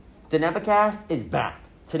The Nebacast is back.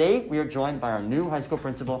 Today, we are joined by our new high school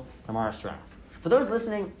principal, Tamara Strauss. For those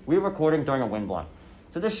listening, we are recording during a wind blow,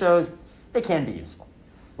 so this shows they can be useful.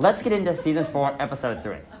 Let's get into Season 4, Episode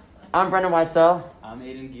 3. I'm Brendan Weissel. I'm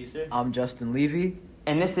Aiden Gieser. I'm Justin Levy.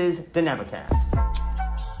 And this is The Nebacast.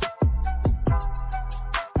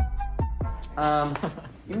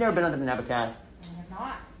 You've never been on The Nebacast. I have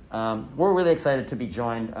not. We're really excited to be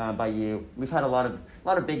joined by you. We've had a lot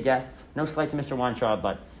of big guests. No slight to Mr. Weintraub,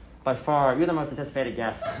 but by far, you're the most anticipated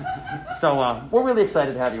guest. So we're really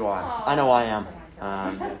excited to have you on. Aww, I know I am.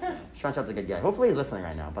 Mr. Weintraub's a good guy. Hopefully he's listening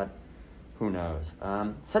right now, but who knows?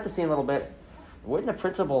 Set the scene a little bit. We're in the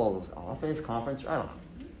principal's office, conference, I don't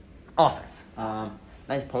know. Office.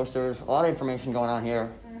 Nice posters, a lot of information going on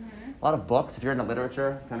here. Mm-hmm. A lot of books. If you're into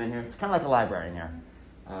literature, come in here. It's kind of like a library in here.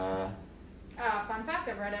 Fun fact,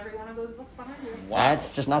 I've read every one of those books behind you.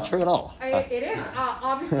 That's just not true at all. It is.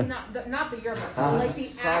 Obviously not the yearbooks. Like the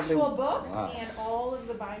Sadly, actual books wow. and all of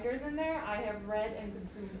the binders in there, I have read and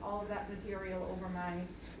consumed all of that material over my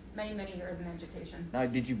many years in education. Now,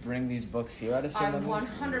 did you bring these books here at a I've certain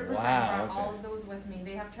 100% Wow, brought okay. all of those with me.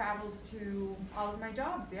 They have traveled to all of my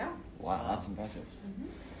jobs, yeah. Wow, that's impressive.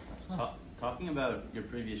 Mm-hmm. Talking about your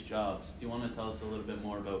previous jobs, do you want to tell us a little bit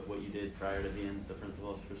more about what you did prior to being the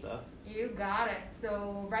principal for South? You got it.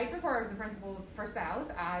 So right before I was the principal for South,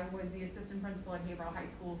 I was the assistant principal at Haverhill High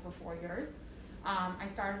School for 4 years. I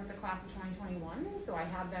started with the class of 2021, so I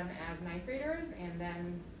had them as ninth graders and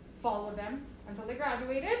then followed them until they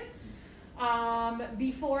graduated.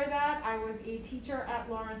 Before that, I was a teacher at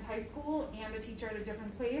Lawrence High School and a teacher at a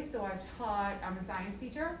different place. So I'm a science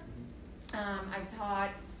teacher. I've taught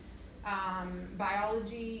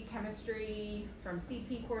biology, chemistry, from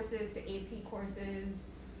CP courses to AP courses.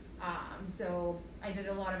 So I did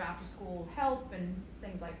a lot of after school help and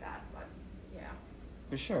things like that, but yeah.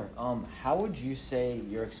 For sure. How would you say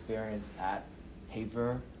your experience at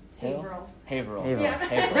Haverhill? Haverhill. Yeah.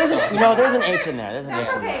 Haverhill. Sorry. There's an H in there. There's an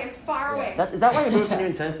That's H in okay, there. it's far away. Is that why you moved to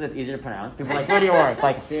Newton Center? That's easier to pronounce. People are like, where do you work?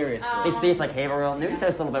 Like, Seriously. they see it's like Haverhill. Newton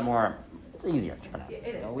Center's a little bit more. It's easier to pronounce.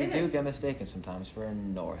 It is. No, we it do is. get mistaken sometimes for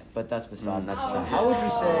north, but that's besides the that's point. true. How would you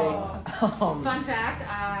say? Fun fact,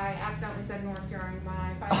 I accidentally said North during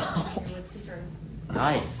my final interview with teachers.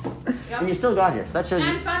 Nice. Yep. And you still got here. So that shows you.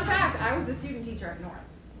 And fun fact, I was a student teacher at North.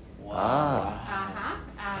 Ah.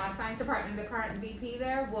 Science department. The current VP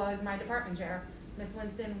there was my department chair. Miss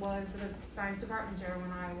Winston was the science department chair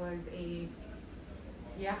when I was a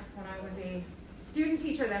student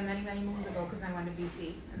teacher then many moons ago because I went to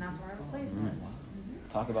BC and that's where I was placed.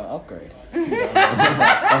 Talk about upgrade.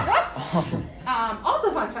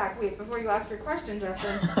 Also fun fact, wait, before you ask your question,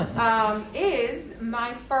 Justin, is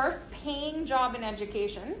my first paying job in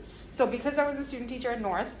education. So because I was a student teacher at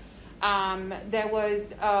North, there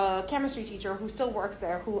was a chemistry teacher who still works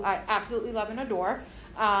there, who I absolutely love and adore.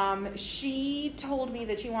 She told me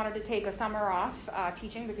that she wanted to take a summer off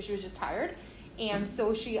teaching because she was just tired. And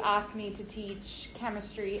so she asked me to teach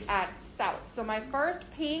chemistry at South. So my first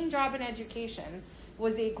paying job in education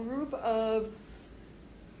was a group of,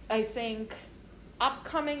 I think,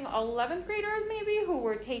 upcoming 11th graders maybe who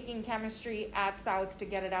were taking chemistry at South to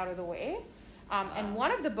get it out of the way. And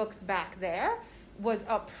one of the books back there was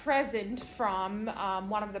a present from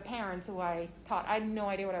one of the parents who I taught. I had no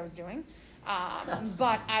idea what I was doing.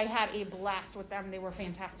 But I had a blast with them. They were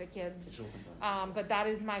fantastic kids. But that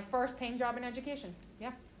is my first paying job in education.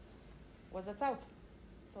 Yeah. Was at South.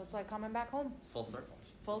 So it's like coming back home. It's full circle.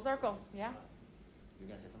 Full circle. Yeah. You're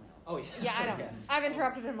going to say something else? Oh Yeah, I know. I've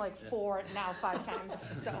interrupted him like 5 times.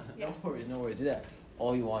 So, yeah. No worries. Do that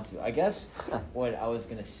all you want to. I guess what I was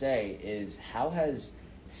gonna say is, how has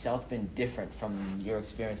South been different from your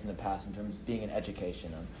experience in the past in terms of being in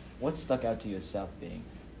education? What stuck out to you as South being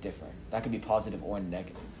different? That could be positive or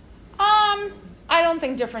negative. I don't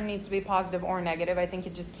think different needs to be positive or negative. I think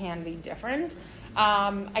it just can be different.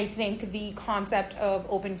 I think the concept of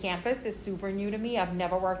open campus is super new to me. I've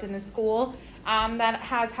never worked in a school that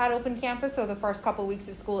has had open campus. So the first couple weeks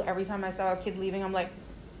of school, every time I saw a kid leaving, I'm like,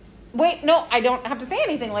 wait, no, I don't have to say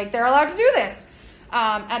anything. Like, they're allowed to do this.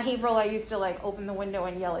 At Haverhill, I used to open the window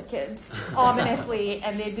and yell at kids ominously,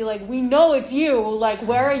 and they'd be like, we know it's you. Like,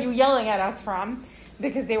 where are you yelling at us from?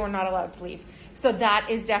 Because they were not allowed to leave. So that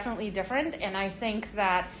is definitely different, and I think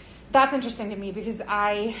that that's interesting to me because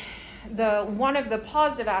one of the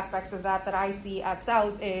positive aspects of that I see at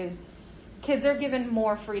South is kids are given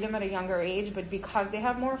more freedom at a younger age, but because they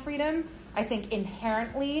have more freedom, I think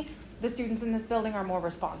inherently the students in this building are more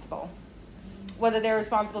responsible. Whether they're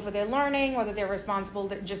responsible for their learning, whether they're responsible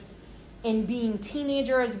just in being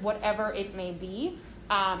teenagers, whatever it may be,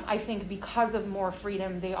 I think because of more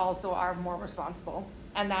freedom, they also are more responsible.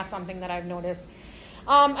 And that's something that I've noticed.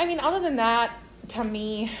 I mean, other than that, to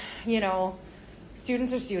me,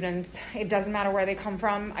 students are students. It doesn't matter where they come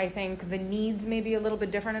from. I think the needs may be a little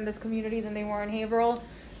bit different in this community than they were in Haverhill.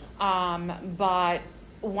 But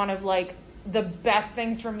one of the best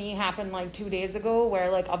things for me happened 2 days ago, where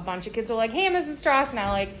a bunch of kids were like, "Hey, Mrs. Strauss," and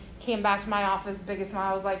I came back to my office, biggest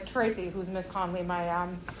smile. I was like, "Tracy," who's Miss Conley, my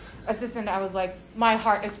assistant, I was like, "My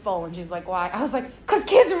heart is full." And she's like, "Why?" I was like, "'Cause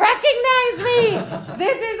kids recognize me.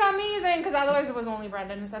 This is amazing." Because otherwise it was only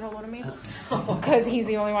Brendan who said hello to me, because he's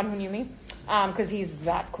the only one who knew me. Because he's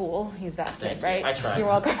that cool. He's that kid, right? I tried. You're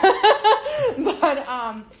welcome.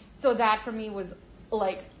 But so that for me was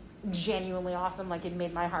genuinely awesome. It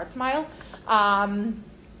made my heart smile.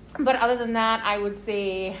 But other than that, I would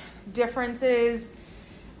say differences,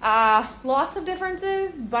 lots of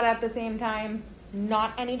differences, but at the same time,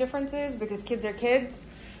 not any differences, because kids are kids.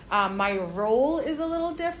 My role is a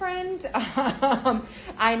little different.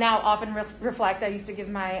 I now often reflect. I used to give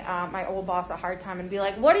my old boss a hard time and be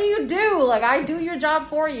like, "What do you do? I do your job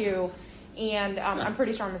for you." And I'm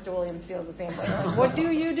pretty sure Mr. Williams feels the same way. What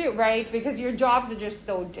do you do, right? Because your jobs are just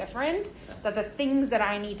so different that the things that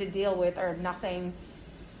I need to deal with are nothing.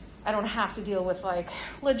 I don't have to deal with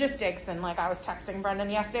logistics, and I was texting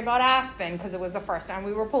Brendan yesterday about Aspen because it was the first time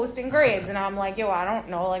we were posting grades, and I'm like, I don't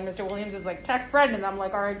know. Mr. Williams is text Brendan. I'm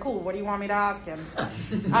like, all right, cool. What do you want me to ask him?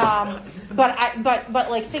 But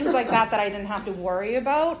things like that I didn't have to worry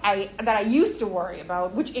about. That I used to worry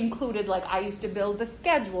about, which included I used to build the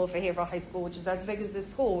schedule for Haverhill High School, which is as big as this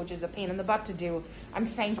school, which is a pain in the butt to do. I'm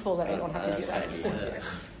thankful that I don't have to do that anymore.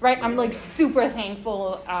 Right? I'm super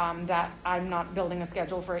thankful that I'm not building a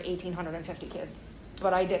schedule for 1,850 kids,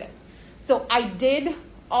 but I did it. So I did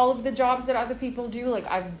all of the jobs that other people do.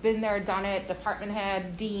 I've been there, done it, department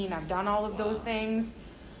head, dean, I've done all of those things.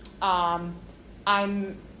 I'm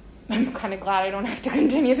kind of glad I don't have to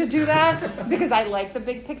continue to do that because I like the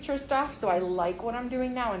big picture stuff. So I like what I'm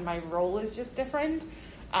doing now, and my role is just different.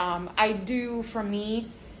 For me,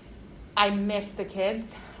 I miss the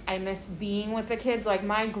kids. I miss being with the kids.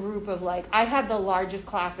 My group of I had the largest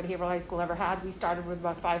class that Haverhill High School ever had. We started with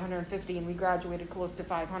about 550 and we graduated close to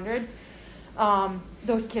 500.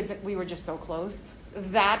 Those kids, we were just so close.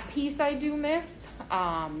 That piece I do miss.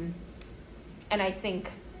 And I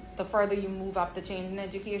think the further you move up the chain in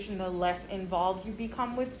education, the less involved you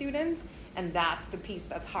become with students. And that's the piece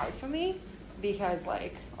that's hard for me because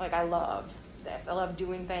I love this. I love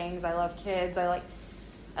doing things. I love kids. I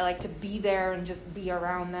like to be there and just be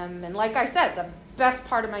around them. And like I said, the best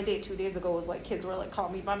part of my day 2 days ago was kids were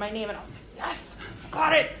calling me by my name, and I was like, yes,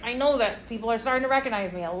 got it. I know this. People are starting to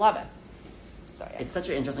recognize me. I love it. So yeah. It's such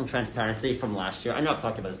an interesting transparency from last year. I know I've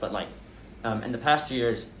talked about this, but in the past 2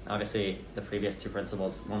 years, obviously the previous two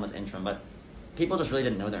principals, one was interim, but people just really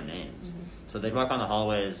didn't know their names. Mm-hmm. So they'd walk on the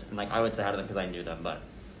hallways, and I would say hi to them because I knew them, but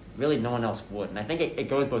really no one else would. And I think it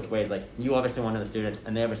goes both ways. You obviously want to know the students,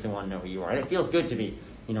 and they obviously want to know who you are. And it feels good to be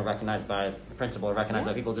recognized by the principal or recognized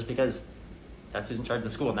by people just because that's who's in charge of the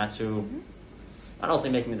school, and that's who not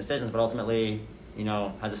ultimately making the decisions, but ultimately,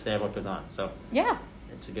 has a say of what goes on. So yeah,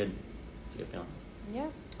 it's a good feeling. Yeah.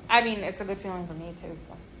 I mean, it's a good feeling for me too,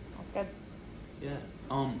 so that's good. Yeah.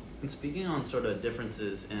 And speaking on sort of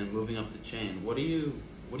differences and moving up the chain, what do you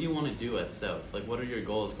want to do at South? What are your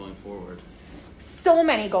goals going forward? So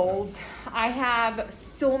many goals. I have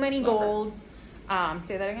so many Soccer. goals.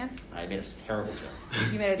 Say that again? I made a terrible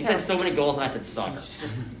joke. You made a You terrible said so many goals, and I said soccer.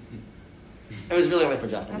 It was really only for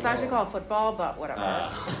Justin. It's actually called football, but whatever.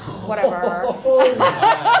 Oh. Whatever.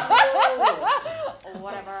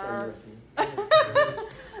 Whatever.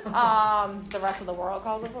 The rest of the world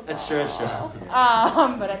calls it football. That's true. It's true.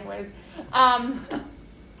 But anyways,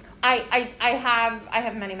 I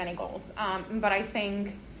have many goals. But I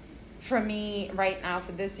think for me right now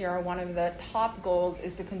for this year, one of the top goals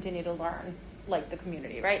is to continue to learn the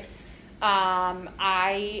community, right?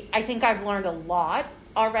 I think I've learned a lot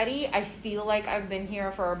already. I feel like I've been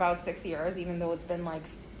here for about 6 years, even though it's been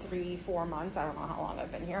 3-4 months. I don't know how long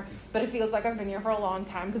I've been here, but it feels like I've been here for a long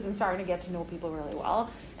time because I'm starting to get to know people really well,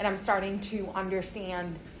 and I'm starting to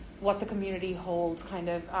understand what the community holds kind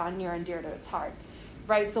of near and dear to its heart,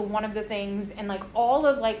 right? So one of the things, and all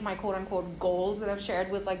of my quote unquote goals that I've shared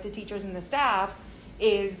with the teachers and the staff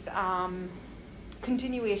is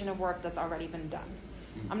continuation of work that's already been done.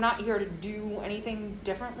 I'm not here to do anything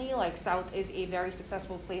differently. South is a very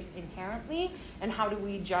successful place inherently, and how do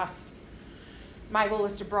we just, my goal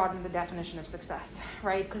is to broaden the definition of success,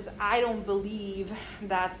 right? Because I don't believe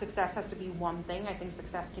that success has to be one thing. I think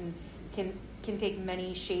success can take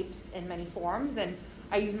many shapes and many forms, and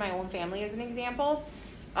I use my own family as an example.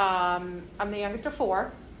 I'm the youngest of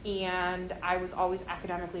 4. and I was always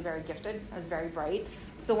academically very gifted. I was very bright.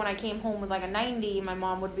 So when I came home with like a 90, my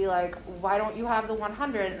mom would be like, why don't you have the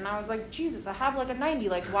 100? And I was like, Jesus, I have like a 90.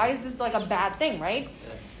 Like, why is this like a bad thing, right?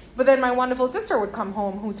 But then my wonderful sister would come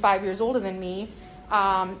home, who's 5 years older than me,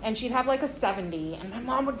 and she'd have like a 70. And my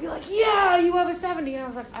mom would be like, yeah, you have a 70. And I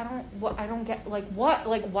was like, I don't get, like, what?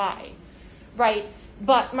 Like, why? Right?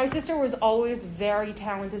 But my sister was always very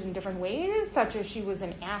talented in different ways, such as she was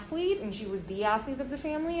an athlete, and she was the athlete of the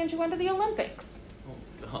family, and she went to the Olympics. Oh,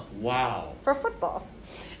 God. Wow. For football.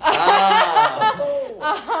 Ah.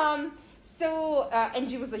 And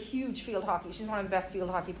she was a huge field hockey. She's one of the best field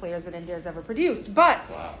hockey players that India's ever produced. But,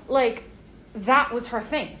 like, that was her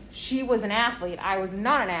thing. She was an athlete. I was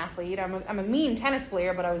not an athlete. I'm a mean tennis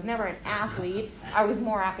player, but I was never an athlete. I was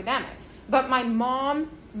more academic. But my mom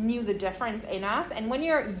knew the difference in us. And when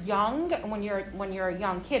you're young, when you're a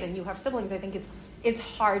young kid and you have siblings, I think it's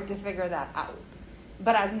hard to figure that out.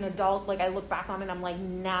 But as an adult, like, I look back on it and I'm like,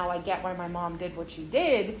 now I get why my mom did what she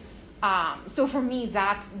did. So for me,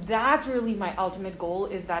 that's really my ultimate goal,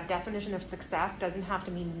 is that definition of success doesn't have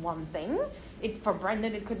to mean one thing. For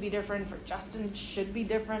Brendan, it could be different. For Justin, it should be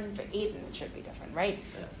different. For Aiden, it should be different, right?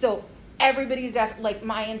 Yeah. So everybody's like,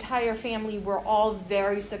 my entire family, we're all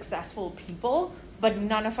very successful people, but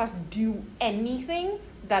none of us do anything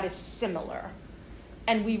that is similar.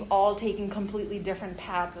 And we've all taken completely different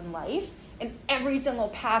paths in life, and every single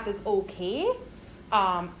path is okay.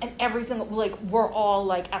 And every single, like, we're all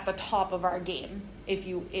like at the top of our game, if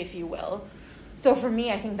you will. So for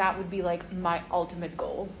me, I think that would be like my ultimate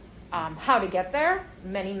goal. How to get there?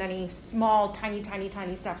 Many, many small, tiny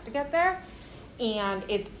steps to get there. And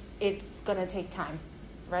it's gonna take time,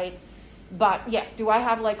 right? But yes, do I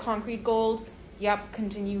have like concrete goals? Yep,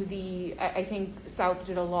 continue I think South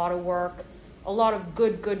did a lot of work, a lot of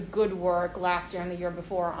good work last year and the year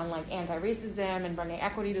before on like anti-racism and bringing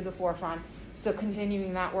equity to the forefront. So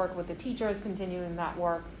continuing that work with the teachers, continuing that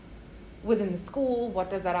work within the school, what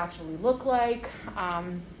does that actually look like? I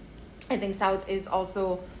think South is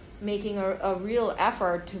also making a real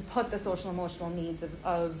effort to put the social emotional needs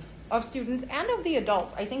of students and of the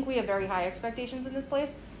adults. I think we have very high expectations in this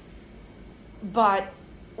place, but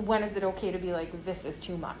when is it okay to be like, this is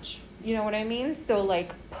too much? You know what I mean? So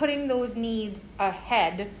like putting those needs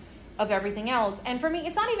ahead of everything else. And for me,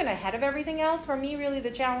 it's not even ahead of everything else. For me, really, the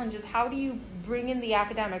challenge is how do you bring in the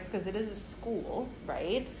academics, because it is a school,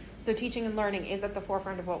 right? So teaching and learning is at the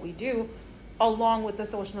forefront of what we do, along with the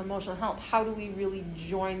social and emotional health. How do we really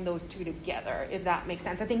join those two together, if that makes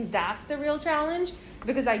sense? I think that's the real challenge,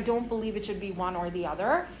 because I don't believe it should be one or the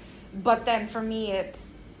other. But then for me, it's,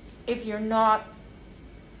 if you're not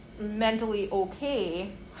mentally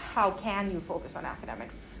okay, how can you focus on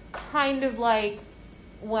academics? Kind of like,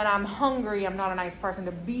 when I'm hungry, I'm not a nice person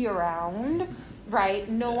to be around, right?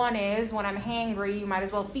 No one is. When I'm hangry, you might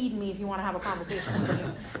as well feed me if you want to have a conversation with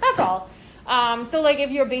me. That's all. So like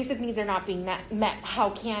if your basic needs are not being met,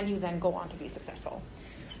 how can you then go on to be successful?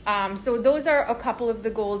 So those are a couple of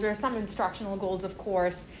the goals. There are some instructional goals, of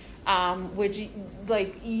course, which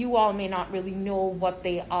like you all may not really know what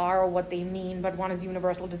they are or what they mean, but one is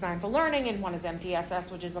Universal Design for Learning and one is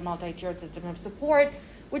MTSS, which is a multi-tiered system of support,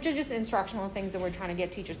 which are just instructional things that we're trying to get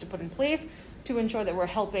teachers to put in place to ensure that we're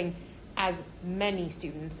helping as many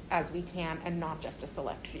students as we can and not just a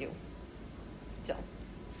select few. So,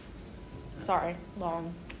 sorry,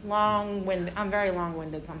 long-winded. I'm very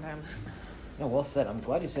long-winded sometimes. No, well said. I'm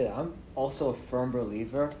glad you said that. I'm also a firm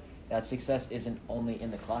believer that success isn't only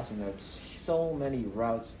in the classroom. There are so many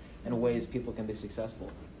routes and ways people can be successful.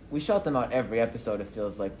 We shout them out every episode, it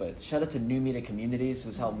feels like, but shout out to New Media Communities,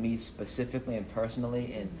 who's helped me specifically and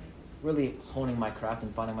personally in really honing my craft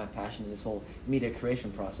and finding my passion in this whole media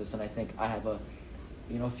creation process. And I think I have a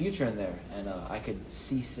future in there, and I could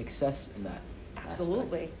see success in that.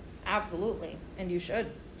 Absolutely, and you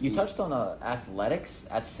should. You touched on athletics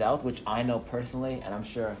at South, which I know personally, and I'm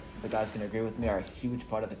sure the guys can agree with me, are a huge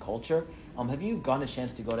part of the culture. Have you gotten a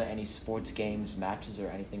chance to go to any sports games, matches, or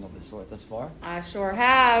anything of the sort thus far? I sure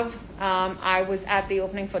have. I was at the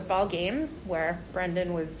opening football game where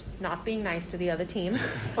Brendan was not being nice to the other team.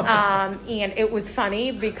 And it was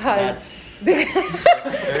funny because...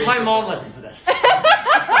 My mom listens to this.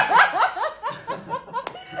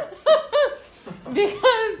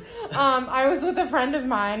 Because I was with a friend of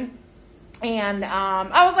mine, and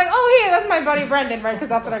I was like, oh, hey, that's my buddy Brendan, right? Because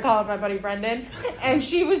that's what I call it, my buddy Brendan. And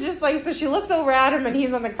she was just like, so she looks over at him, and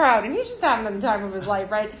he's in the crowd, and he's just having the time of his life,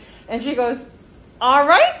 right? And she goes, all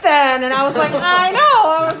right then. And I was like, I know.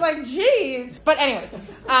 I was like, geez. But anyways,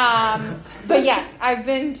 but yes, I've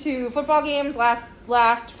been to football games.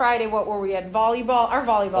 Last Friday, what were we at? Volleyball. Our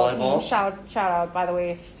volleyball team, shout out, by the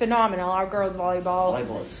way, phenomenal. Our girls volleyball.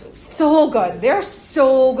 Volleyball is so good. They're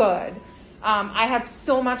so good. I had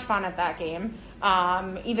so much fun at that game.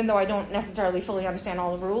 Even though I don't necessarily fully understand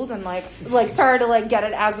all the rules and like started to like get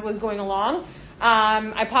it as it was going along.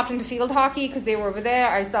 I popped into field hockey because they were over there.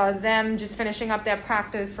 I saw them just finishing up their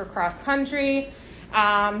practice for cross country.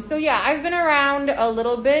 So yeah, I've been around a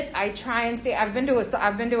little bit. I try and stay. I've been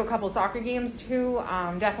to a couple soccer games too.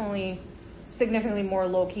 Definitely significantly more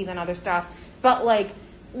low key than other stuff. But like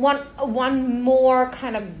one more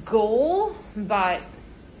kind of goal, but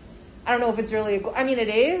I don't know if it's really a goal. I mean, it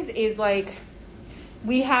is like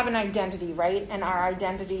we have an identity, right? And our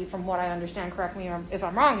identity, from what I understand, correct me if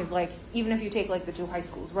I'm wrong, is like, even if you take like the two high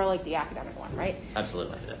schools, we're like the academic one, right?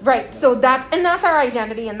 Absolutely. Yeah. Right. So that's our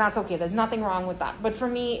identity, and that's okay. There's nothing wrong with that. But for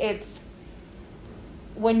me, it's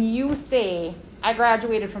when you say, I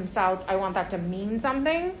graduated from South, I want that to mean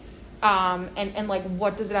something. And like,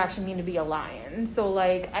 what does it actually mean to be a Lion? So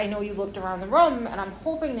like, I know you looked around the room, and I'm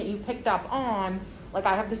hoping that you picked up on, like,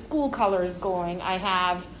 I have the school colors going. I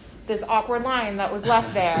have this awkward line that was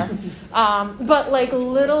left there. But like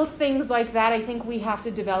little things like that, I think we have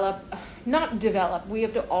to we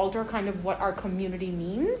have to alter kind of what our community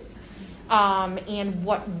means. And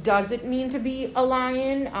what does it mean to be a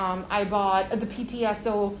Lion? I bought the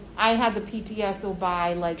PTSO. I had the PTSO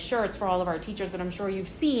buy like shirts for all of our teachers that I'm sure you've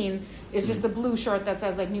seen. It's just a blue shirt that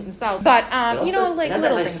says like Newton South. But also, you know, like it has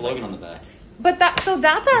little that nice things. slogan on the back. But that's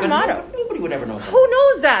our motto. Nobody would ever know that. Who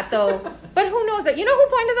knows that though? But who knows that? You know who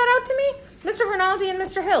pointed that out to me? Mr. Rinaldi and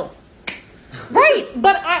Mr. Hill. Right.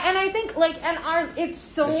 But I think like it's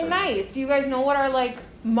so nice. Do you guys know what our like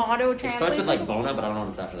motto translates? It starts with like bona, but I don't know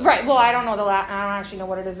what's after that. Right. Well, I don't know the Latin. I don't actually know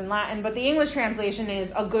what it is in Latin. But the English translation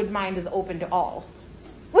is "a good mind is open to all,"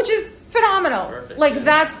 which is phenomenal. Perfect, like yeah.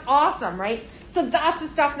 That's awesome, right? So that's the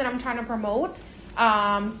stuff that I'm trying to promote.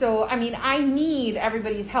 So, I mean, I need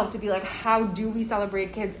everybody's help to be like, how do we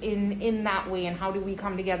celebrate kids in that way, and how do we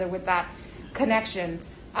come together with that connection?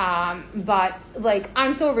 But like,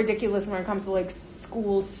 I'm so ridiculous when it comes to like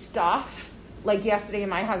school stuff. Like yesterday,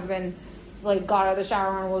 my husband like got out of the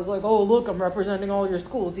shower and was like, "Oh, look, I'm representing all your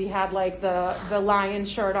schools." He had like the Lion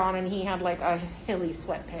shirt on, and he had like a hilly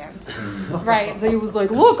sweatpants, right? So he was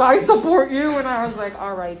like, "Look, I support you," and I was like,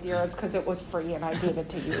 "All right, dear, it's because it was free and I gave it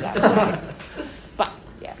to you." That's fine. But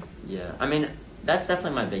yeah. Yeah, I mean, that's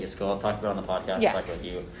definitely my biggest goal. I've talked about it on the podcast, Yes. like with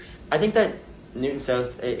you. I think that Newton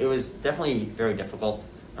South, it was definitely very difficult,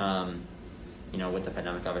 with the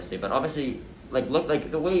pandemic, obviously. But obviously,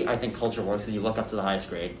 the way I think culture works is you look up to the highest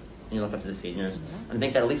grade, and you look up to the seniors. And I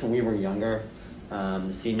think that at least when we were younger,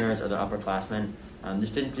 the seniors or the upperclassmen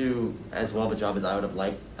just didn't do as well of a job as I would have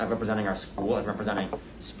liked at representing our school and representing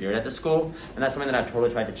spirit at the school. And that's something that I've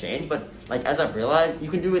totally tried to change. But like, as I've realized, you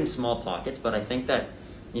can do it in small pockets, but I think that,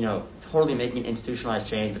 totally making an institutionalized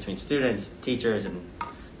change between students, teachers, and,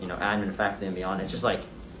 admin, faculty, and beyond, it's just like,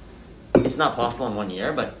 it's not possible in 1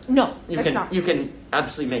 year, but No, you it's can not. you can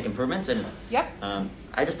absolutely make improvements. And Yep.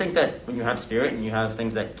 I just think that when you have spirit and you have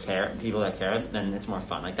things that care, people that care, then it's more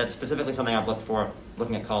fun. Like, that's specifically something I've looked for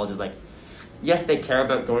looking at college, is like, yes, they care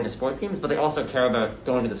about going to sports teams, but they also care about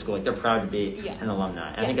going to the school. Like, they're proud to be Yes. an alumni.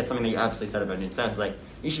 I Yes. think that's something that you absolutely said about Newton South. Is like,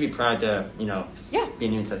 you should be proud to, Yeah. be a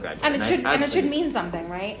Newton South graduate. And it should absolutely- mean something,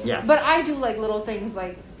 right? Yeah. But I do like little things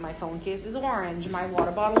like my phone case is orange, my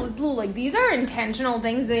water bottle is blue. Like, these are intentional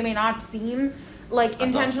things. They may not seem like That's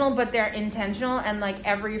intentional, but they're intentional. And like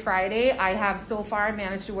every Friday, I have so far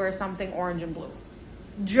managed to wear something orange and blue.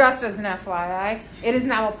 Just as an FYI, it is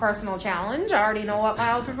now a personal challenge. I already know what my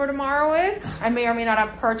outfit for tomorrow is. I may or may not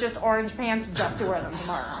have purchased orange pants just to wear them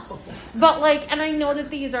tomorrow. But like, and I know that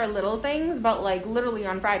these are little things, but like literally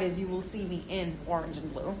on Fridays, you will see me in orange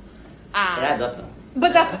and blue. It adds up, though.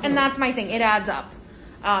 But that's my thing. It adds up.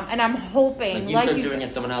 And I'm hoping, Like, you like start you doing said,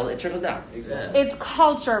 it, someone else, it trickles down. Exactly. it's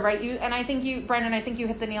culture, right? Brendan, I think you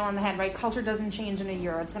hit the nail on the head, right? Culture doesn't change in a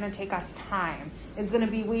year. It's going to take us time. It's going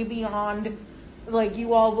to be way beyond, like,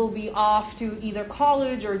 you all will be off to either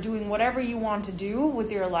college or doing whatever you want to do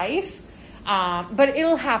with your life. But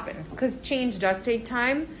it'll happen, because change does take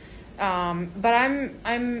time. But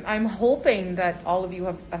I'm hoping that all of you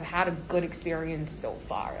have had a good experience so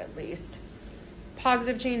far, at least.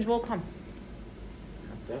 Positive change will come.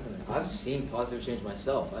 Definitely. I've seen positive change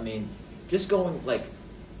myself. I mean, just going, like,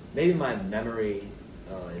 maybe my memory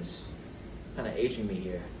is kind of aging me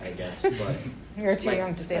here, I guess. But You're too like,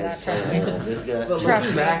 young to say that, That's trust so me. old. This guy. But Trust looking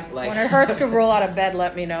me. back, like When it hurts to roll out of bed,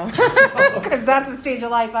 let me know. Because that's the stage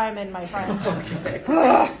of life I'm in, my friend.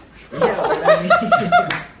 yeah, but I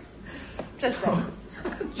mean, Just saying.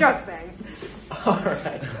 Just saying. all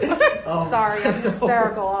right. Sorry, I'm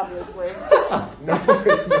hysterical, obviously. No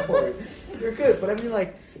worries, no worries. You're good, but I mean,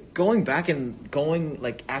 like, going back and going,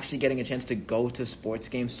 like, actually getting a chance to go to sports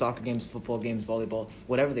games, soccer games, football games, volleyball,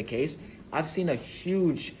 whatever the case, I've seen a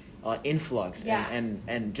huge influx Yes.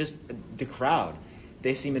 and just the crowd.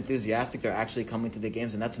 They seem enthusiastic. They're actually coming to the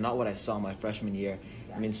games, and that's not what I saw my freshman year.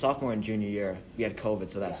 I mean, sophomore and junior year, we had COVID,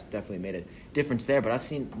 so that's definitely made a difference there. But I've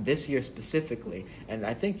seen this year specifically, and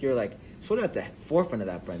I think you're, like, sort of at the forefront of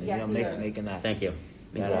that, Brendan. Yes, you know, he is. making that. Thank you.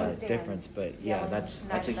 Means a lot. Understands. Difference, but yeah, that's a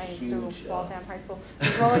 99 huge. to Waltham High School.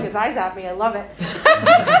 He's rolling his eyes at me. I love it.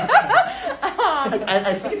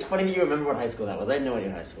 I think it's funny that you remember what high school that was. I had no idea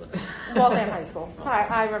what high school was. Waltham High School.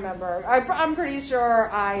 I remember. I'm pretty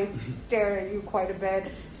sure I stared at you quite a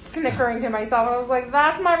bit, snickering to myself. I was like,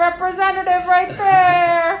 "That's my representative right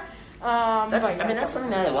there." That's, but yeah, I mean, that's something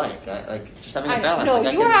that I like. Like just having a I, balance. no, like,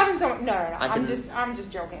 I you were can- having so no. I I'm can-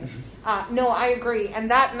 just joking. No, I agree. And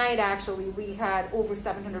that night, actually, we had over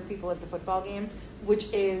 700 people at the football game, which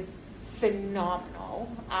is phenomenal.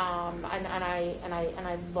 And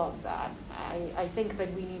I love that. I think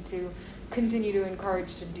that we need to continue to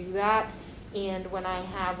encourage to do that. And when I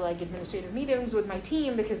have like administrative meetings with my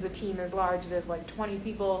team, because the team is large, there's like 20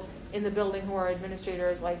 people in the building who are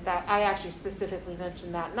administrators like that. I actually specifically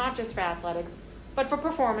mentioned that, not just for athletics, but for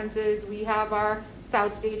performances. We have our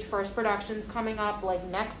South Stage First Productions coming up like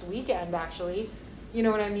next weekend, actually. You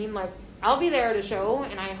know what I mean? Like, I'll be there at a show,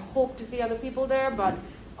 and I hope to see other people there, but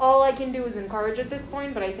all I can do is encourage at this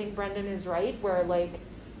point. But I think Brendan is right, where like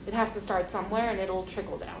it has to start somewhere, and it'll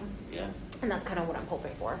trickle down. Yeah. And that's kind of what I'm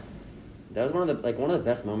hoping for. That was one of the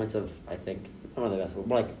best moments of, I think, not one of the best, but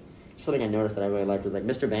like something I noticed that I really liked was like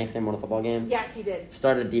Mr. Banks came on the football games. Yes, he did.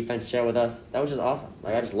 Started a defense show with us. That was just awesome.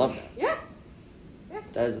 Like I just loved that. Yeah.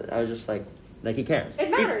 I was just like he cares. It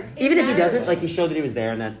matters. Even It if he matters. doesn't, like he showed that he was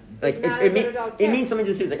there and that like It matters that adults it care. means something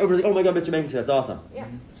to the students. Like oh my god, Mr. Banks, that's awesome. Yeah.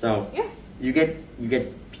 So Yeah. you get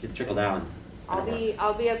the trickle down. I'll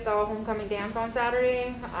be at the homecoming dance on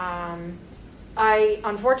Saturday. I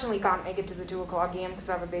unfortunately can't make it to the 2:00 game because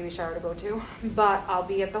I have a baby shower to go to. But I'll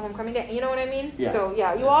be at the homecoming dance. You know what I mean? Yeah. So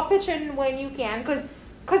yeah, you all pitch in when you can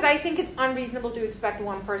because I think it's unreasonable to expect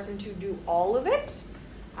one person to do all of it.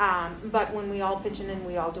 But when we all pitch in and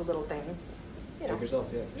we all do little things, you know. Take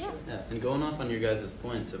results, yeah. For Yeah. sure. Yeah, and going off on your guys'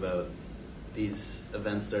 points about these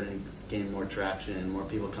events starting to gain more traction and more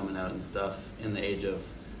people coming out and stuff in the age of,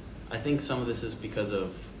 I think some of this is because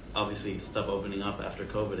of obviously stuff opening up after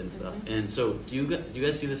COVID and stuff. Mm-hmm. And so do you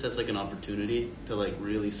guys see this as like an opportunity to like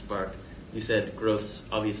really spark? You said growth's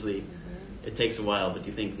obviously it takes a while, but do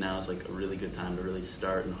you think now is like a really good time to really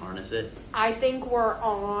start and harness it? I think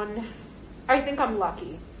I'm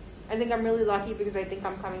lucky. I think I'm really lucky because I think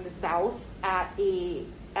I'm coming to South at a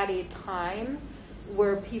time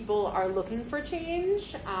where people are looking for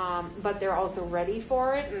change, but they're also ready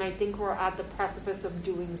for it. And I think we're at the precipice of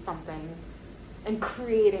doing something and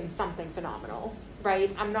creating something phenomenal, right?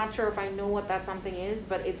 I'm not sure if I know what that something is,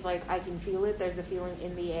 but it's like I can feel it. There's a feeling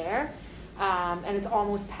in the air. And it's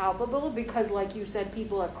almost palpable because, like you said,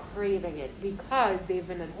 people are craving it because they've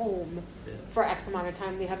been at home for X amount of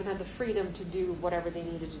time. They haven't had the freedom to do whatever they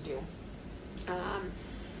needed to do.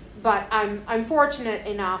 But I'm fortunate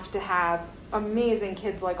enough to have amazing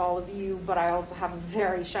kids like all of you, but I also have a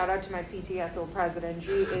very shout out to my PTSO president. She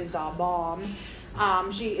is the bomb.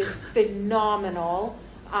 She is phenomenal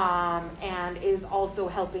and is also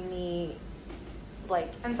helping me.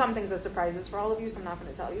 And some things are surprises for all of you, so I'm not going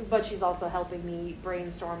to tell you, but she's also helping me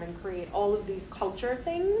brainstorm and create all of these culture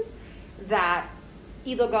things that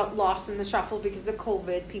either got lost in the shuffle because of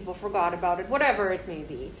COVID, people forgot about it, whatever it may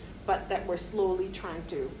be, but that we're slowly trying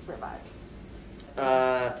to revive.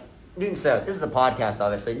 Newton South. This is a podcast,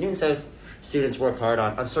 obviously. Newton South students work hard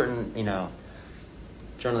on certain,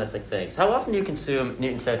 journalistic things. How often do you consume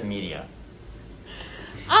Newton South media?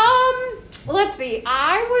 Let's see.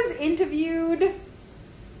 I was interviewed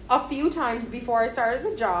a few times before I started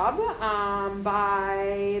the job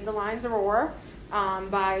by the Lions Roar,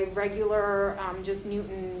 by regular just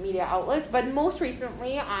Newton media outlets. But most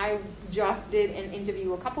recently, I just did an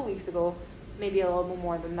interview a couple weeks ago, maybe a little bit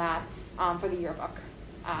more than that, for the yearbook.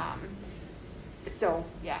 So,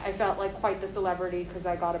 yeah, I felt like quite the celebrity because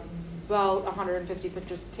I got about 150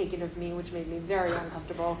 pictures taken of me, which made me very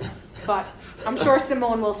uncomfortable. But I'm sure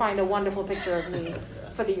Simone will find a wonderful picture of me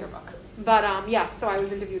for the yearbook. But, so I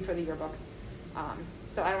was interviewed for the yearbook.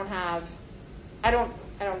 So I don't have I don't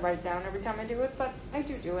write down every time I do it, but I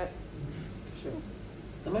do it. Sure.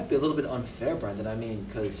 That might be a little bit unfair, Brendan. I mean,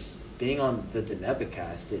 because being on the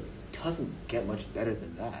Denebicast, it doesn't get much better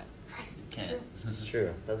than that. Can't. This is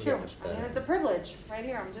true. Doesn't True. get much I mean, better. it's a privilege right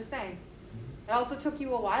here. I'm just saying. It also took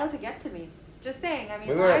you a while to get to me. Just saying. I mean,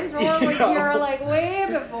 We were- Lions Roar was here like way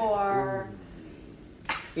before.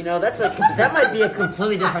 You know, that might be a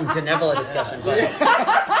completely different Denebola discussion, but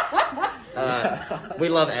we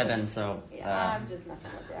love Evan, so Yeah, I'm just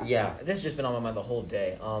messing with you. yeah. This has just been on my mind the whole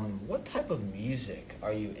day. What type of music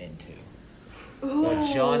are you into? What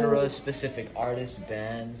genres, specific artists,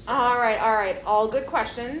 bands? All right. All good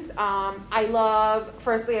questions.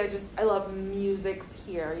 Firstly, I love music,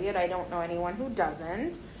 period. I don't know anyone who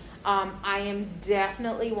doesn't. I am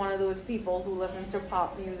definitely one of those people who listens to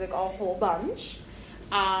pop music a whole bunch.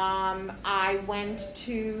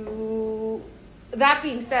 That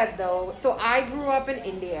being said, though, so I grew up in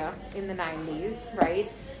India in the 90s,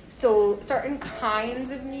 right? So certain kinds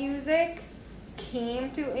of music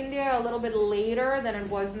came to India a little bit later than it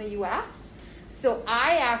was in the US. So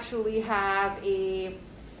I actually have a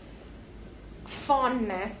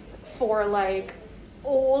fondness for like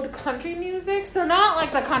old country music. So not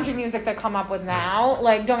like the country music they come up with now.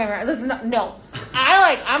 Like, don't get me wrong, this is not, no.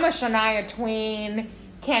 I'm a Shania Twain,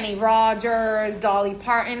 Kenny Rogers, Dolly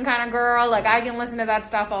Parton kind of girl. Like, I can listen to that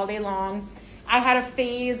stuff all day long. I had a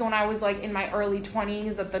phase when I was like in my early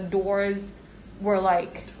 20s that the Doors were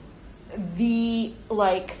like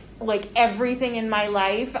everything in my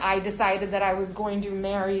life. I decided that I was going to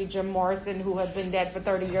marry Jim Morrison, who had been dead for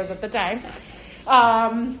 30 years at the time.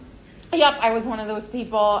 Yep, I was one of those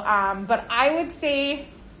people. But I would say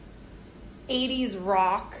 80s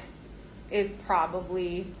rock is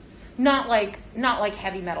probably not like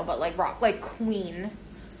heavy metal, but like rock, like Queen.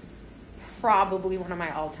 Probably one of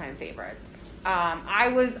my all-time favorites. I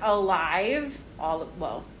was alive.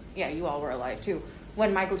 You all were alive too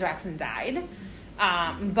when Michael Jackson died.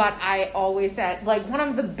 But I always said, like, one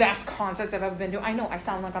of the best concerts I've ever been to, I know I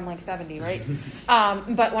sound like I'm like 70, right?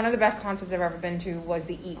 But one of the best concerts I've ever been to was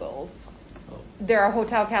the Eagles. Their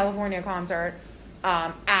Hotel California concert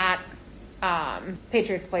at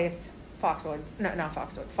Patriots Place,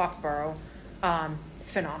 Foxborough.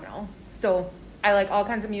 Phenomenal. So I like all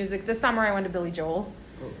kinds of music. This summer I went to Billy Joel.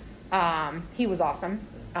 He was awesome.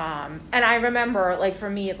 And I remember, like, for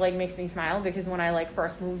me, it like makes me smile because when I like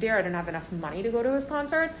first moved here, I didn't have enough money to go to his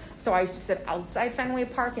concert. So I used to sit outside Fenway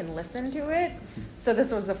Park and listen to it. So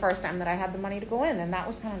this was the first time that I had the money to go in, and that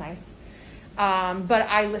was kind of nice. But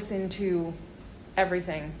I listen to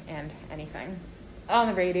everything and anything on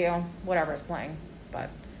the radio, whatever is playing. But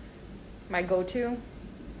my go-to,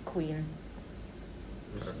 Queen.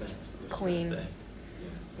 Queen.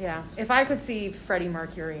 Yeah, if I could see Freddie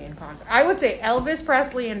Mercury in concert, I would say Elvis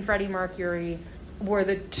Presley and Freddie Mercury are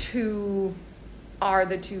the two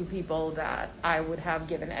people that I would have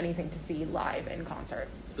given anything to see live in concert.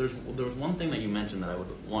 There was one thing that you mentioned that I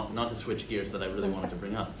would want, not to switch gears, that I really wanted to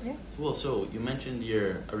bring up. Yeah. Well, so you mentioned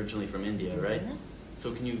you're originally from India, right? Mm-hmm.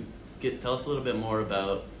 So can you tell us a little bit more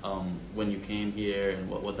about when you came here and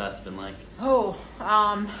what that's been like?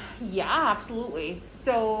 Yeah, absolutely.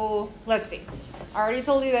 So let's see. I already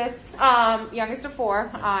told you this. Youngest of four.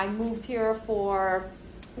 I moved here for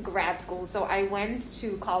grad school. So I went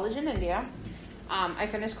to college in India. I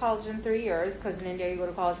finished college in 3 years because in India you go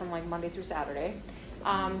to college from like Monday through Saturday.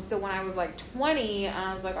 So when I was like 20,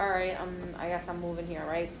 I was like, all right, I guess I'm moving here,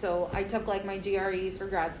 right? So I took like my GREs for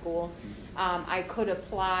grad school. I could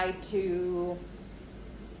apply to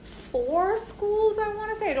 4 schools, I want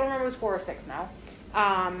to say. I don't remember if it was 4 or 6 now,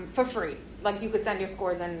 for free. Like, you could send your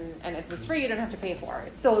scores and it was free. You didn't have to pay for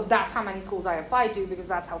it. So that's how many schools I applied to because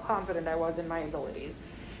that's how confident I was in my abilities.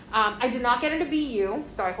 I did not get into BU,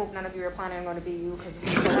 so I hope none of you are planning on going to BU because we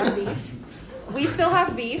still have beef. We still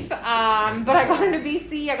have beef. But I got into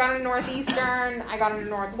BC, I got into Northeastern, I got into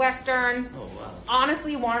Northwestern. Oh, wow.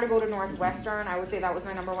 Honestly, wanted to go to Northwestern. I would say that was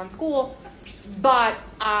my number 1 school. But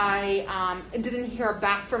I didn't hear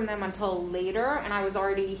back from them until later, and I was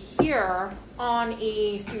already here on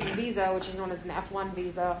a student visa, which is known as an F1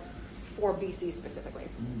 visa for BC specifically.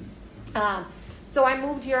 So I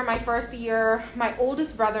moved here my first year. My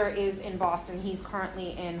oldest brother is in Boston. He's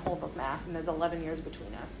currently in Holbrook, Mass, and there's 11 years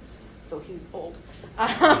between us. So he's old.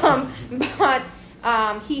 But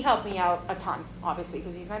he helped me out a ton, obviously,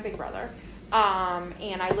 because he's my big brother.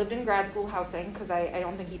 And I lived in grad school housing because I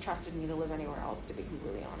don't think he trusted me to live anywhere else, to be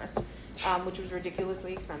completely honest, which was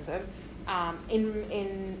ridiculously expensive.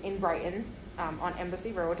 In Brighton, on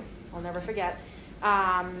Embassy Road, I'll never forget.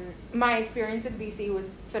 My experience in BC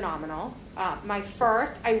was phenomenal. I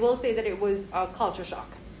will say that it was a culture shock.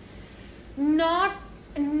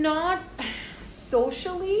 Not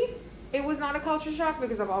socially, it was not a culture shock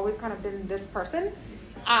because I've always kind of been this person.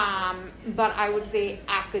 But I would say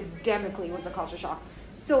academically it was a culture shock.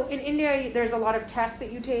 So in India, there's a lot of tests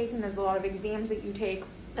that you take and there's a lot of exams that you take,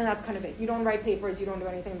 and that's kind of it. You don't write papers, you don't do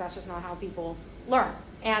anything. That's just not how people learn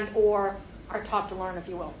and or are taught to learn, if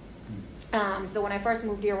you will. So when I first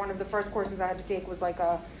moved here, one of the first courses I had to take was like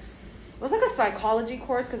a psychology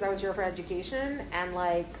course because I was here for education, and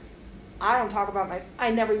like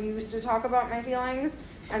I never used to talk about my feelings.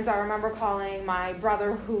 And so I remember calling my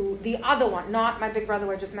brother, the other one, not my big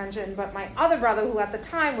brother I just mentioned, but my other brother who at the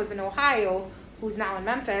time was in Ohio, who's now in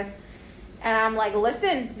Memphis. And I'm like,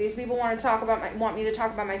 listen, these people want me to talk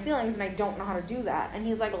about my feelings, and I don't know how to do that. And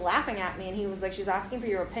he's like laughing at me, and he was like, she's asking for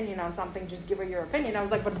your opinion on something, just give her your opinion. I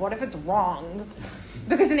was like, but what if it's wrong?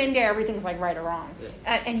 Because in India, everything's like right or wrong.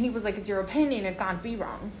 And he was like, it's your opinion, it can't be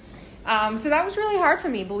wrong. So that was really hard for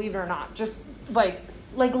me, believe it or not. Just like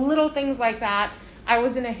little things like that. I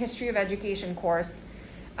was in a history of education course,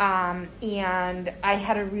 and I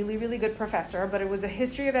had a really, really good professor, but it was a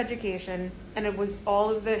history of education, and it was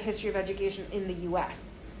all of the history of education in the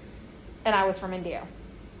U.S., and I was from India.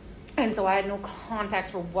 And so I had no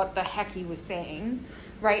context for what the heck he was saying.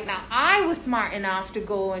 Right now, I was smart enough to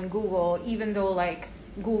go and Google, even though like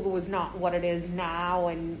Google was not what it is now,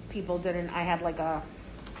 and people didn't. I had like a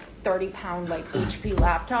 30-pound like HP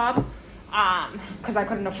laptop. Because I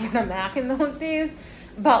couldn't afford a Mac in those days.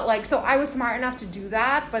 But like, so I was smart enough to do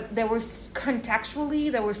that, but there was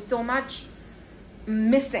so much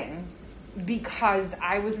missing because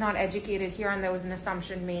I was not educated here, and there was an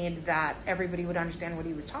assumption made that everybody would understand what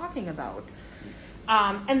he was talking about.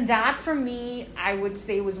 And that for me, I would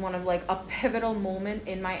say was one of like a pivotal moment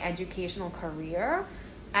in my educational career,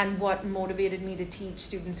 and what motivated me to teach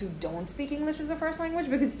students who don't speak English as a first language.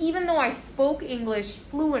 Because even though I spoke English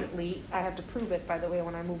fluently, I had to prove it, by the way,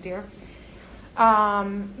 when I moved here.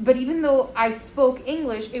 But even though I spoke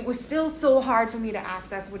English, it was still so hard for me to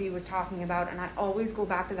access what he was talking about. And I always go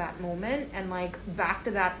back to that moment and like back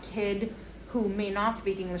to that kid who may not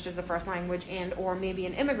speak English as a first language and or maybe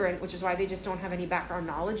an immigrant, which is why they just don't have any background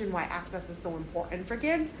knowledge and why access is so important for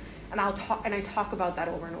kids. And I talk about that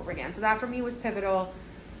over and over again. So that for me was pivotal.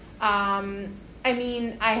 I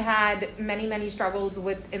mean, I had many, many struggles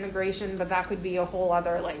with immigration, but that could be a whole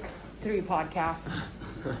other, 3 podcasts.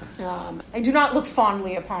 I do not look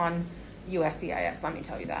fondly upon USCIS, let me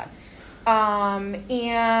tell you that.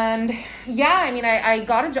 And yeah, I mean,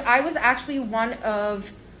 I was actually one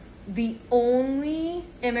of the only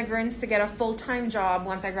immigrants to get a full-time job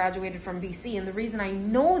once I graduated from BC. And the reason I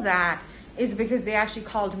know that is because they actually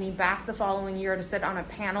called me back the following year to sit on a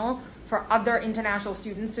panel for other international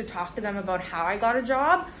students to talk to them about how I got a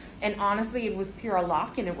job. And honestly, it was pure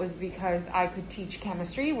luck, and it was because I could teach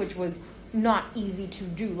chemistry, which was not easy to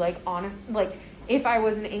do. If I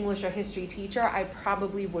was an English or history teacher, I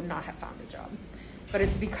probably would not have found a job. But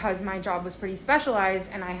it's because my job was pretty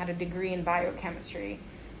specialized and I had a degree in biochemistry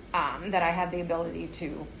that I had the ability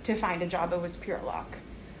to find a job. It was pure luck.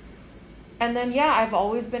 And then, yeah, I've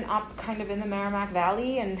always been up kind of in the Merrimack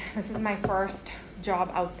Valley, and this is my first job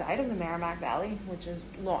outside of the Merrimack Valley, which is,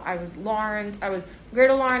 I was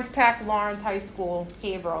Greater Lawrence Tech, Lawrence High School,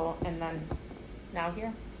 Haverhill, and then now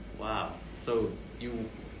here. Wow. So you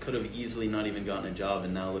could have easily not even gotten a job,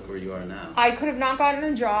 and now look where you are now. I could have not gotten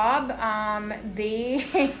a job.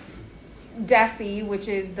 DESE, which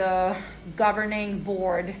is the governing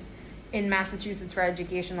board in Massachusetts for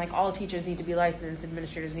education, all teachers need to be licensed,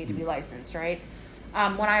 administrators need to be licensed, right?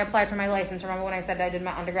 When I applied for my license, remember when I said I did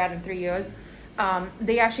my undergrad in 3 years?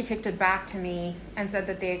 They actually kicked it back to me and said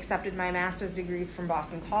that they accepted my master's degree from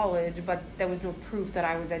Boston College, but there was no proof that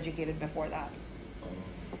I was educated before that.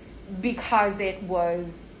 Because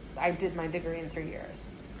I did my degree in 3 years.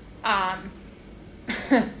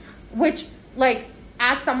 Which,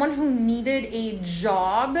 as someone who needed a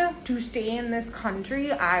job to stay in this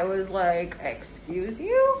country, I was like, excuse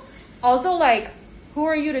you? Also, who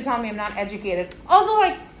are you to tell me I'm not educated? Also,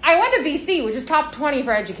 I went to BC, which is top 20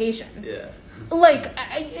 for education. Yeah. If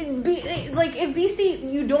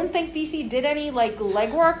BC, you don't think BC did any,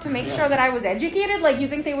 legwork to make sure that I was educated? You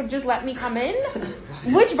think they would just let me come in?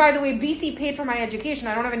 Which, by the way, BC paid for my education.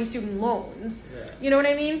 I don't have any student loans. Yeah. You know what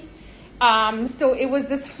I mean? So it was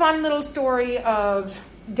this fun little story of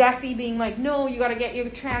DESE being like, no, you got to get your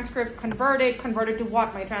transcripts converted. Converted to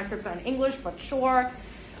what? My transcripts are in English, but sure.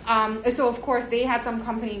 So, of course, they had some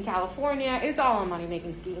company in California. It's all a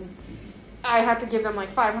money-making scheme. I had to give them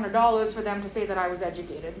 $500 for them to say that I was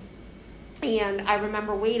educated. And I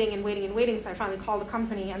remember waiting, so I finally called the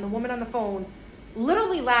company, and the woman on the phone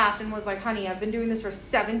literally laughed and was like, honey, I've been doing this for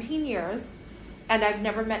 17 years and I've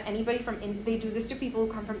never met anybody from, they do this to people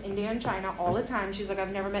who come from India and China all the time. She's like,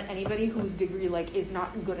 I've never met anybody whose degree like is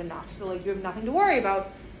not good enough. So like you have nothing to worry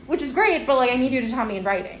about, which is great, but like I need you to tell me in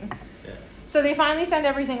writing. Yeah. So they finally sent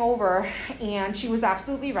everything over and she was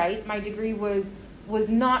absolutely right. My degree was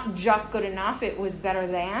not just good enough, it was better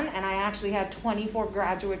than, and I actually had 24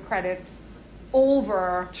 graduate credits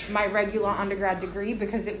over my regular undergrad degree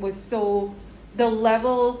because it was so, the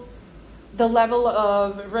level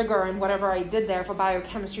of rigor and whatever I did there for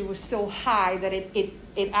biochemistry was so high that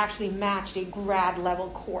it actually matched a grad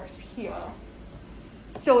level course here.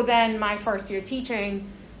 So then my first year teaching,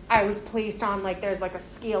 I was placed on like, there's like a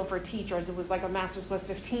scale for teachers. It was like a master's plus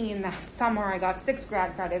 15. That summer I got 6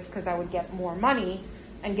 grad credits because I would get more money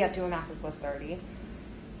and get to a master's plus 30.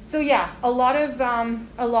 So yeah, a lot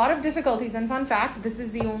of difficulties. And fun fact, this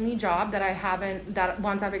is the only job that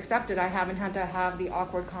once I've accepted, I haven't had to have the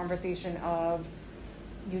awkward conversation of,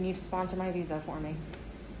 you need to sponsor my visa for me.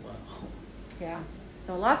 Wow. Yeah.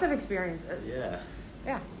 So lots of experiences. Yeah.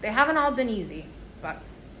 Yeah. They haven't all been easy, but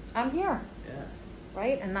I'm here. Yeah.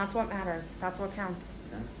 Right? And that's what matters. That's what counts.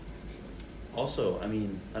 Yeah. Also, I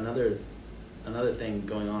mean, another thing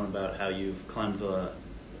going on about how you've climbed the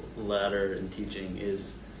ladder in teaching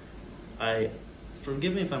is,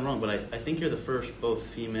 forgive me if I'm wrong, but I think you're the first both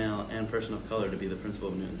female and person of color to be the principal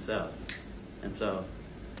of Newton South. And so...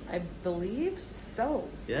 I believe so.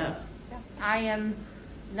 Yeah. Yeah. I am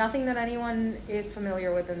nothing that anyone is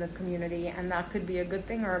familiar with in this community, and that could be a good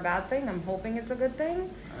thing or a bad thing. I'm hoping it's a good thing.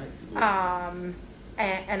 And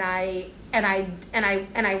I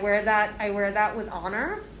wear that with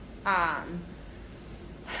honor.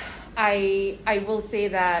 I will say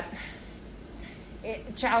that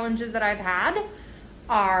challenges that I've had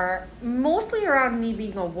are mostly around me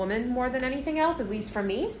being a woman more than anything else, at least for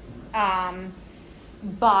me.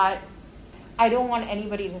 But I don't want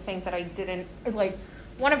anybody to think that I didn't, like,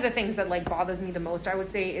 one of the things that like bothers me the most, I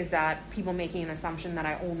would say, is that people making an assumption that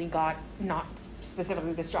I only got, not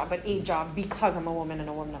specifically this job, but a job because I'm a woman and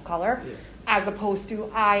a woman of color, as opposed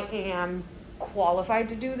to I am qualified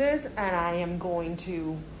to do this and I am going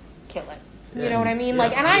to kill it. You know what I mean? Yeah,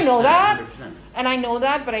 like, and I know that, 100%. and I know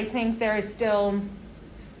that, but I think there is still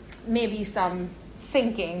maybe some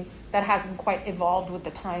thinking that hasn't quite evolved with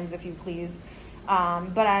the times, if you please.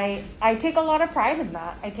 But I take a lot of pride in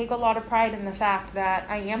that. I take a lot of pride in the fact that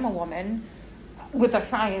I am a woman with a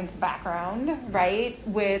science background, right?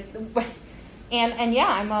 And yeah,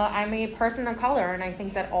 I'm a person of color, and I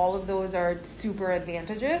think that all of those are super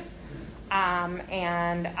advantageous.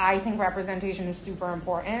 And I think representation is super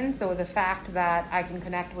important. So the fact that I can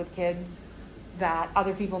connect with kids that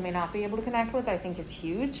other people may not be able to connect with, I think is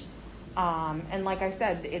huge. And like I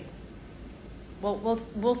said,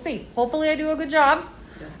 we'll see. Hopefully I do a good job.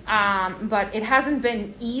 But it hasn't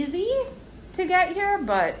been easy to get here,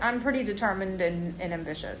 but I'm pretty determined and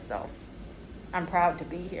ambitious. So I'm proud to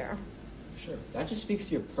be here. Sure. That just speaks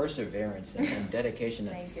to your perseverance and dedication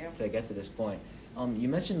Thank you. to get to this point. You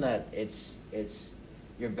mentioned that it's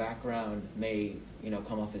your background may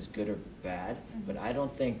come off as good or bad, but I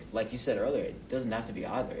don't think, like you said earlier, it doesn't have to be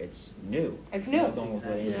either. It's new. It's new. Going with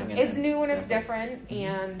what it is and It's new and it's definitely- different,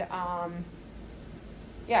 and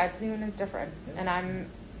it's new and it's different, and I'm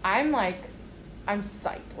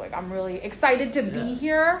psyched. Like, I'm really excited to be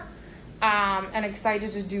here, and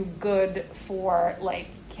excited to do good for like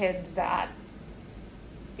kids that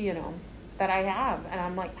that I have, and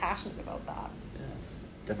I'm like passionate about that.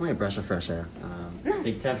 Definitely a breath of fresh air.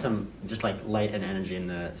 To have some just like light and energy in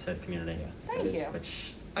the South community. Thank you.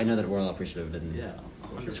 Which I know that we're all appreciative in Yeah,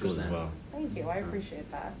 the schools as 100%. well. Thank you. I appreciate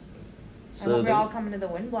that. So I hope the- you're all coming to the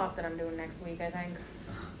wind block that I'm doing next week, I think.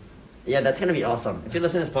 Yeah, that's gonna be awesome. If you're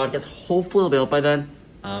listening to this podcast, hopefully it'll be out by then.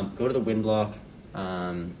 Go to the Wind Block.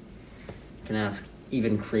 You can ask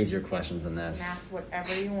even crazier questions than You this. can ask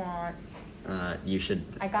whatever you want. You should.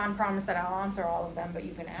 I can't promise that I'll answer all of them, but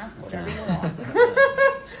you can ask whatever you Yeah. want.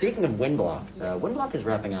 Speaking of Wind Block, Yes. Wind Block is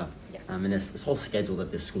wrapping up. Yes. And this whole schedule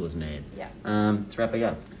that this school has made. Yeah. It's wrapping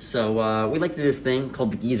up. So we like to do this thing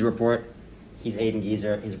called the Geezer Report. He's Aiden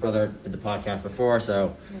Geezer. His brother did the podcast before,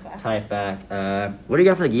 so Okay. tie it back. What do you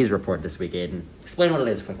got for the Geezer Report this week, Aiden? Explain what it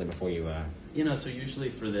is quickly before you... So usually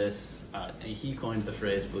for this, he coined the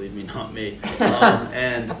phrase, believe me, not me.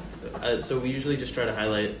 So we usually just try to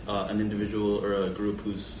highlight an individual or a group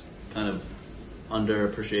who's kind of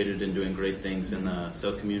underappreciated and doing great things in the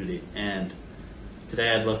South community. And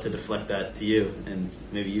today I'd love to deflect that to you. And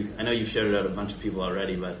maybe I know you've shouted out a bunch of people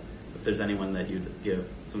already, but if there's anyone that you'd give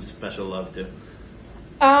some special love to.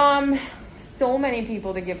 so many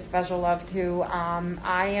people to give special love to.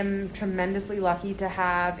 I am tremendously lucky to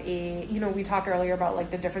have we talked earlier about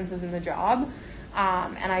like the differences in the job.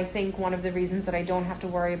 And I think one of the reasons that I don't have to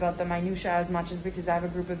worry about the minutia as much is because I have a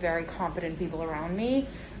group of very competent people around me.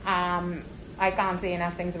 I can't say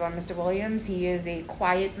enough things about Mr. Williams. He is a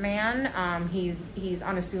quiet man. He's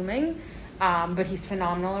unassuming, but he's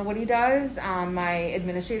phenomenal at what he does. My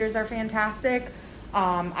administrators are fantastic.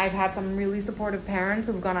 I've had some really supportive parents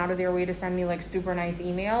who've gone out of their way to send me like super nice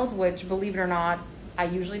emails, which, believe it or not, I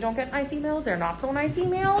usually don't get nice emails. They're not so nice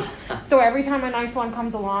emails. So every time a nice one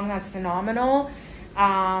comes along, that's phenomenal.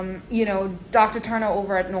 Dr. Turner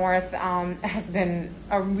over at North has been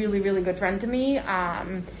a really, really good friend to me.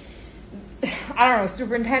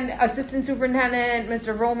 Assistant superintendent,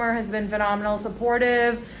 Mr. Romer has been phenomenal,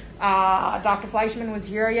 supportive. Dr. Fleischman was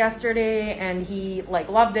here yesterday and he like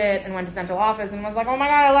loved it and went to central office and was like, oh my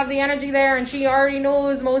God, I love the energy there. And she already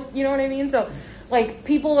knows most, you know what I mean? So like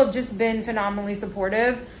people have just been phenomenally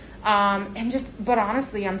supportive. But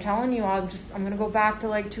honestly, I'm telling you, I'm going to go back to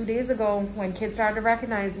like 2 days ago when kids started to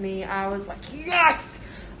recognize me. I was like, yes!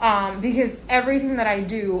 Because everything that I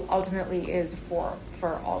do ultimately is for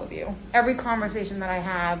all of you. Every conversation that I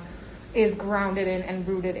have is grounded in and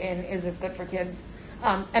rooted in, is this good for kids?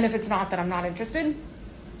 And if it's not, then I'm not interested.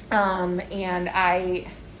 And I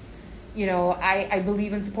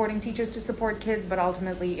believe in supporting teachers to support kids, but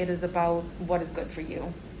ultimately it is about what is good for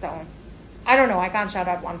you. So I don't know. I can't shout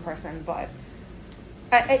out one person, but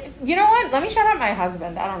you know what? Let me shout out my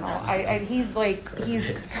husband. I don't know.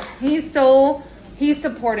 He's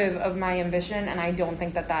supportive of my ambition, and I don't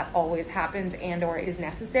think that always happens and or is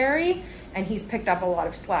necessary. And he's picked up a lot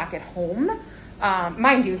of slack at home.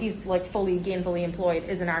 Mind you, he's like fully gainfully employed,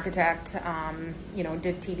 is an architect,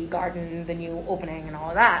 did TD Garden, the new opening and all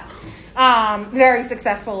of that. Very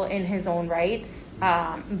successful in his own right.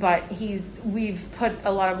 But we've put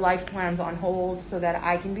a lot of life plans on hold so that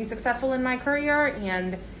I can be successful in my career.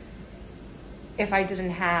 And if I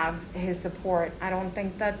didn't have his support, I don't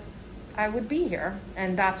think that I would be here.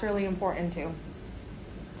 And that's really important too.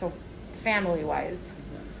 So family-wise.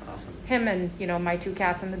 Awesome. Him and, my 2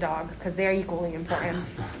 cats and the dog, because they're equally important.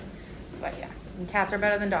 But yeah, and cats are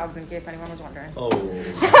better than dogs, in case anyone was wondering. Oh.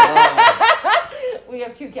 We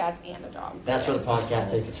have 2 cats and a dog. That's where the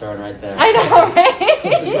podcast takes a turn right there. I know, right?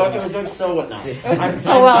 It was going so well. No. It was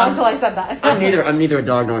so well until I said that. I'm neither a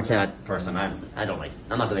dog nor a cat person. I'm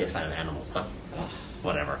not the biggest fan of animals, but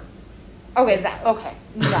whatever. Okay.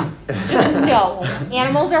 No. Just no.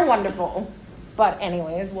 Animals are wonderful. But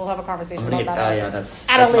anyways, we'll have a conversation about that that's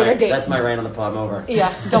at a later date. That's my rant on the pod. I'm over.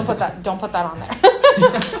 Yeah, don't put that on there.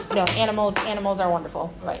 No, animals are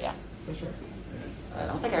wonderful. But yeah. For sure. I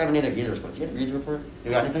don't think I have any other geezer reports. You got a geezer report?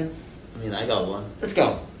 You got anything? I got one. Let's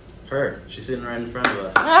go. Her. She's sitting right in front of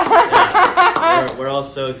us. Yeah. We're all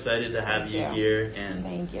so excited to have you here. And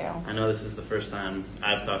thank you. I know this is the first time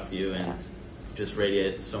I've talked to you and just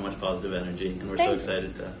radiate so much positive energy. And we're so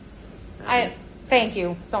excited to have you. Thank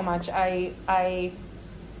you so much. I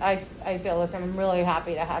feel this. I'm really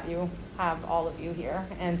happy to have all of you here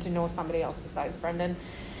and to know somebody else besides Brendan.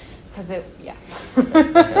 Because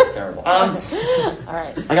That's terrible. All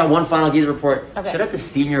right. I got one final geezer report. Okay. Shout out the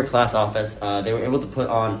senior class office. They were able to put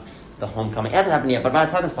on the homecoming. It hasn't happened yet, but by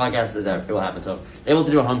the time this podcast is out, it will happen. So they were able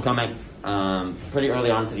to do a homecoming pretty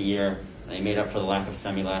early on into the year. They made up for the lack of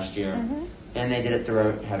semi last year. Mm-hmm. And they did it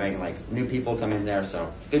through having new people come in there.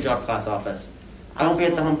 So good job, class office. I won't be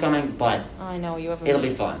at the homecoming, but I know you have. It'll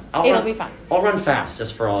be fun. It'll be fun. I'll run fast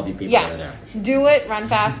just for all of you people that are there. Yes, do it. Run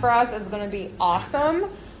fast for us. It's going to be awesome.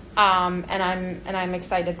 And I'm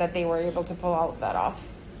excited that they were able to pull all of that off.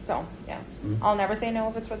 So yeah, I'll never say no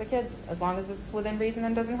if it's for the kids, as long as it's within reason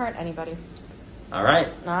and doesn't hurt anybody. All right.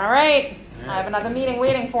 I have another meeting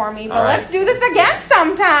waiting for me, but let's do this again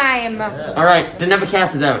sometime. Yeah. All right, Denver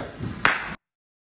Cast is out.